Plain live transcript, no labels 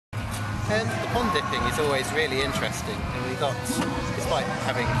The pond dipping is always really interesting, and we got, despite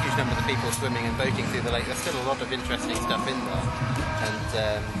having huge numbers of people swimming and boating through the lake, there's still a lot of interesting stuff in there.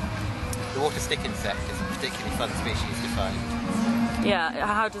 And the water stick insect is a particularly fun species to find. Yeah,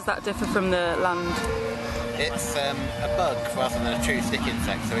 how does that differ from the land? It's a bug rather than a true stick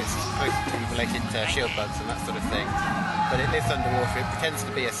insect, so it's supposed to be related to shield bugs and that sort of thing. But it lives underwater, it pretends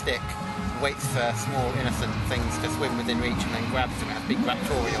to be a stick, waits for small innocent things to swim within reach and then grabs them. It has big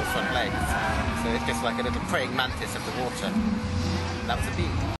raptorial front legs, so it's just like a little praying mantis of the water. That was a bee.